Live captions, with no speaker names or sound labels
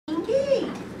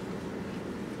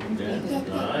That's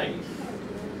nice.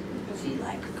 She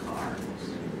likes cars.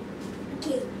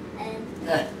 Okay.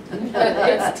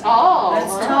 It's tall.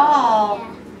 That's huh? tall.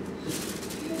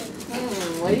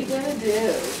 What are you gonna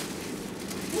do?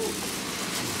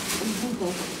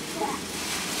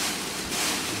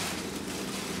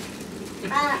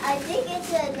 I think it's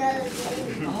another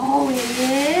game. Oh, it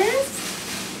is?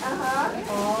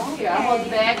 Uh-huh. Okay. Yeah, hold the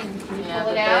bag. Can you pull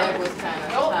it out? was kind of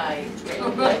Nope. tight. Can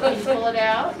you pull it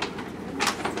out? I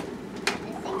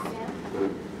think so.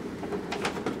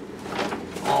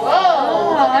 Whoa!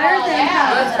 Oh, look there's at the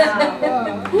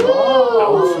that. Oh,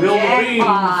 spill the beans.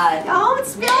 Jackpot. Oh, it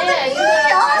spilled Yeah, the you bean.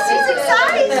 got Oh, she's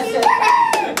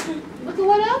excited. Look at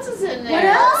what else is in there. What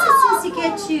else did Sissy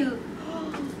get you?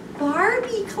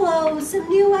 Barbie clothes, some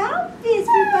new outfits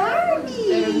for Better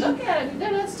Barbie. look at it. You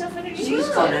got that stuff underneath. She's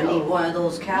gonna need one of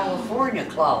those California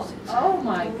closets. Oh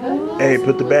my goodness. Hey,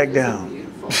 put the bag down.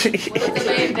 Beautiful. Put the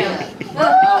bag down.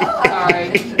 Oh, sorry.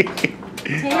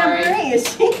 Tambourine, is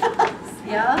she?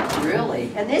 Yeah.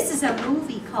 Really? And this is a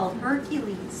movie called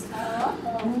Hercules. Oh.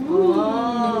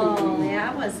 Oh,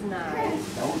 that was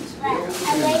nice. Don't But I'd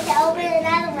spill like to open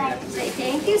another one. Say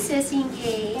thank you, Sissy and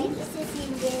Gabe. Thank you, Sissy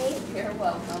and Dave. You're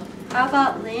welcome. How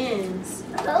about Lynn's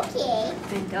Okay.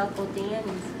 and Uncle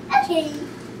Danny's? Okay.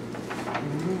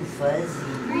 Ooh, fuzzy.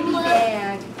 Pretty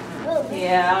bag. Oh,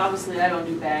 Yeah, obviously I don't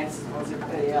do bags as well as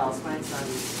everybody else. Mine's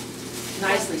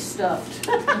nicely stuffed.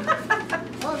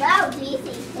 well, that was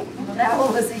easy. Well, that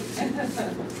one was easy.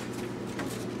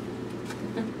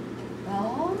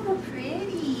 Oh,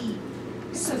 pretty.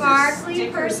 Sparkly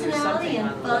personality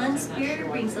and fun spirit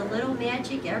brings a little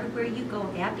magic everywhere you go.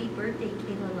 Happy birthday,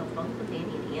 Kayla, love Uncle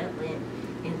Danny and Aunt Lynn,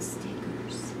 and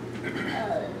stickers.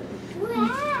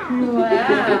 Wow.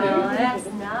 Wow, that's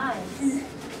nice.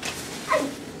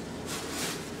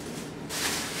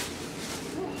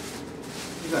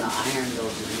 You're gonna iron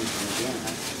those and use them again,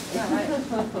 huh? Yeah, right.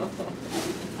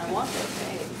 I want that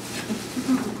bag.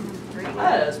 Pretty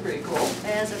That is pretty cool.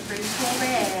 That's a pretty cool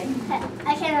bag.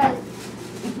 I can't.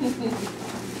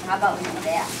 How about we do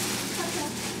that?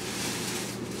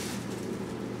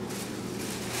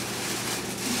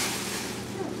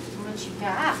 What you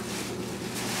got?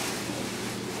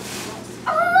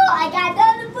 Oh, I got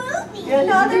another movie.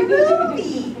 Another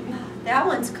movie. That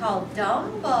one's called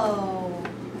Dumbo.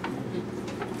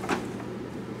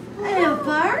 And a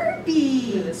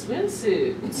Barbie. With a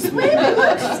swimsuit. Swim.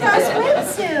 Look, she's got a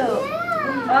swimsuit.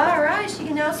 Yeah. All right, she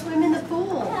can now swim in the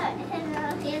pool.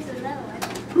 And here's another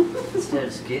one. Instead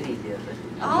of skinny dipping.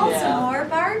 Oh, Yeah. some more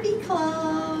Barbie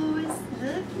clothes.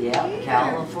 Look Yeah, here.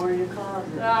 California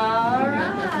closet. All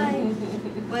right.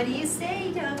 What do you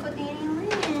say to Uncle Danny and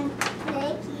Lynn?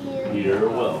 Thank you. You're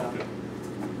welcome.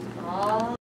 All